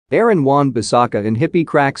Aaron Wan-Bissaka in hippy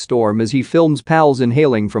crackstorm as he films pals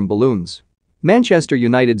inhaling from balloons. Manchester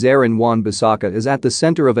United's Aaron Wan-Bissaka is at the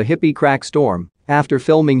centre of a hippy crackstorm after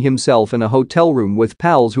filming himself in a hotel room with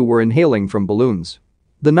pals who were inhaling from balloons.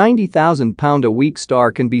 The £90,000-a-week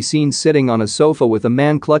star can be seen sitting on a sofa with a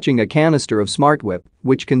man clutching a canister of Smartwhip,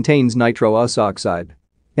 which contains nitrous oxide.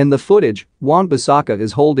 In the footage, Wan-Bissaka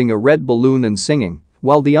is holding a red balloon and singing,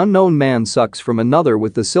 while the unknown man sucks from another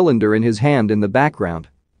with the cylinder in his hand in the background.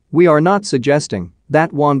 We are not suggesting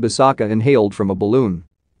that Wan-Bissaka inhaled from a balloon.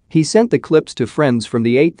 He sent the clips to friends from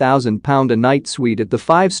the £8,000-a-night suite at the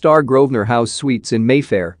 5-star Grosvenor House Suites in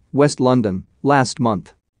Mayfair, West London, last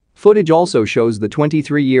month. Footage also shows the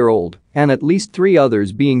 23-year-old and at least 3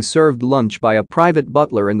 others being served lunch by a private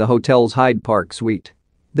butler in the hotel's Hyde Park suite.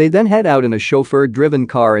 They then head out in a chauffeur-driven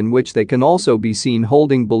car in which they can also be seen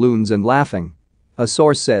holding balloons and laughing. A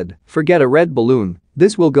source said, "Forget a red balloon,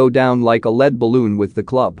 this will go down like a lead balloon with the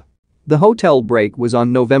club." The hotel break was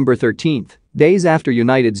on November 13, days after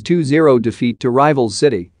United's 2-0 defeat to rivals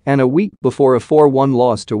City and a week before a 4-1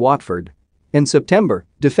 loss to Watford. In September,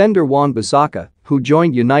 defender Wan-Bissaka, who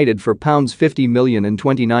joined United for £50 million in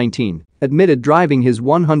 2019, admitted driving his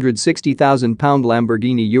 £160,000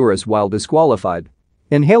 Lamborghini Urus while disqualified.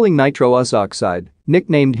 Inhaling nitrous oxide,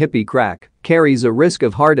 nicknamed hippy crack, carries a risk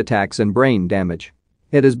of heart attacks and brain damage.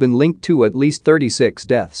 It has been linked to at least 36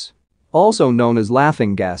 deaths. Also known as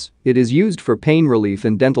laughing gas, it is used for pain relief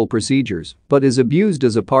in dental procedures but is abused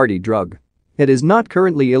as a party drug. It is not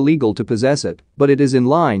currently illegal to possess it, but it is in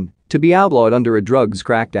line to be outlawed under a drugs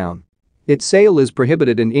crackdown. Its sale is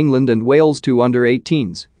prohibited in England and Wales to under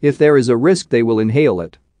 18s. If there is a risk they will inhale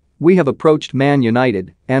it. We have approached Man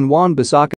United and Wan-Bissaka